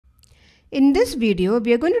In this video,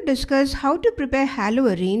 we are going to discuss how to prepare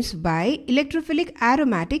haloarenes by electrophilic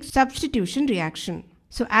aromatic substitution reaction.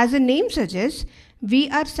 So as the name suggests, we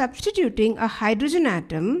are substituting a hydrogen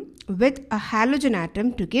atom with a halogen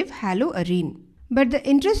atom to give haloarene. But the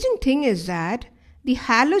interesting thing is that the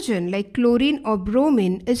halogen like chlorine or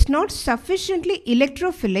bromine is not sufficiently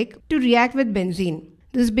electrophilic to react with benzene.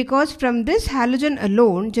 This is because from this halogen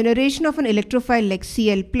alone, generation of an electrophile like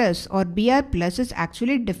Cl+ or Br+ is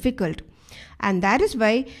actually difficult. And that is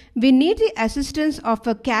why we need the assistance of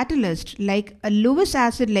a catalyst like a Lewis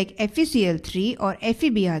acid like FeCl3 or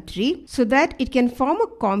FeBr3 so that it can form a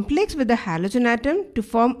complex with the halogen atom to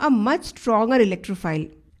form a much stronger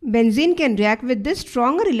electrophile. Benzene can react with this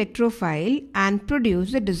stronger electrophile and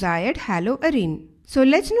produce the desired haloarene. So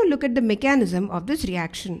let's now look at the mechanism of this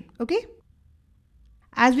reaction. Okay?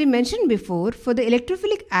 As we mentioned before, for the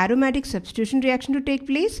electrophilic aromatic substitution reaction to take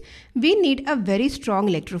place, we need a very strong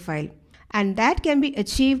electrophile. And that can be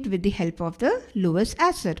achieved with the help of the Lewis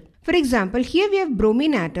acid. For example, here we have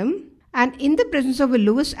bromine atom, and in the presence of a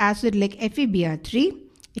Lewis acid like FeBr3,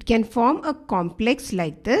 it can form a complex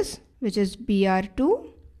like this, which is Br2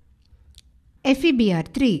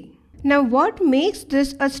 FeBr3. Now what makes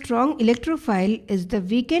this a strong electrophile is the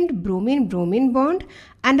weakened bromine-bromine bond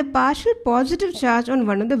and a partial positive charge on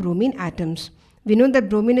one of the bromine atoms. We know that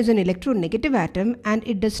bromine is an electronegative atom and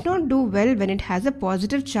it does not do well when it has a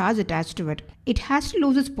positive charge attached to it. It has to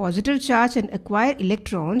lose its positive charge and acquire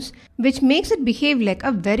electrons, which makes it behave like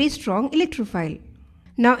a very strong electrophile.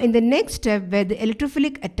 Now in the next step where the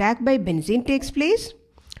electrophilic attack by benzene takes place,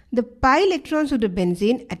 the pi electrons of the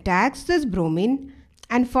benzene attacks this bromine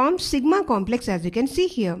and forms sigma complex as you can see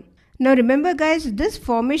here. Now remember guys, this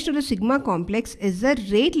formation of the sigma complex is the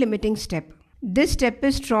rate limiting step. This step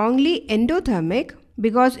is strongly endothermic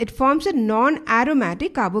because it forms a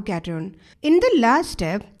non-aromatic carbocation. In the last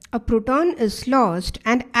step, a proton is lost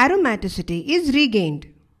and aromaticity is regained.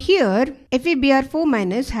 Here,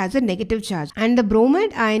 FeBr4- has a negative charge and the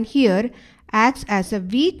bromide ion here acts as a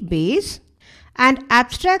weak base and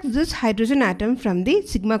abstracts this hydrogen atom from the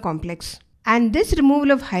sigma complex. And this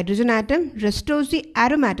removal of hydrogen atom restores the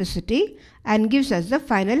aromaticity and gives us the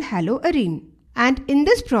final haloarene. And in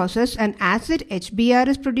this process, an acid HBr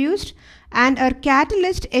is produced and our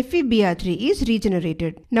catalyst FeBr3 is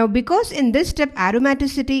regenerated. Now because in this step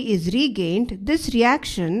aromaticity is regained, this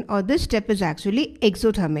reaction or this step is actually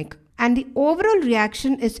exothermic. And the overall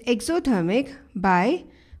reaction is exothermic by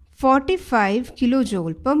 45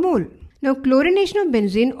 kJ per mole. Now chlorination of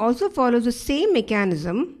benzene also follows the same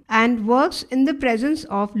mechanism and works in the presence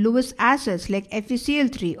of Lewis acids like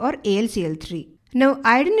FeCl3 or AlCl3. Now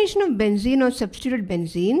iodination of benzene or substituted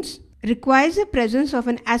benzenes requires the presence of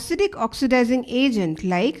an acidic oxidizing agent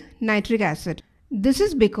like nitric acid. This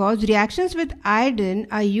is because reactions with iodine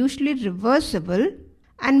are usually reversible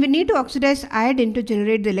and we need to oxidize iodine to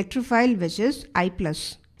generate the electrophile which is I+.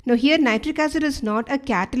 Now here nitric acid is not a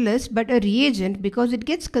catalyst but a reagent because it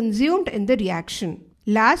gets consumed in the reaction.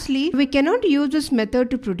 Lastly, we cannot use this method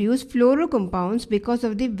to produce fluorocompounds because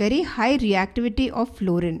of the very high reactivity of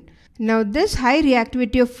fluorine. Now this high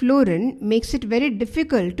reactivity of fluorine makes it very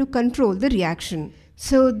difficult to control the reaction.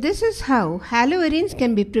 So this is how haloarenes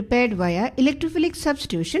can be prepared via electrophilic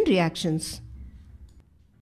substitution reactions.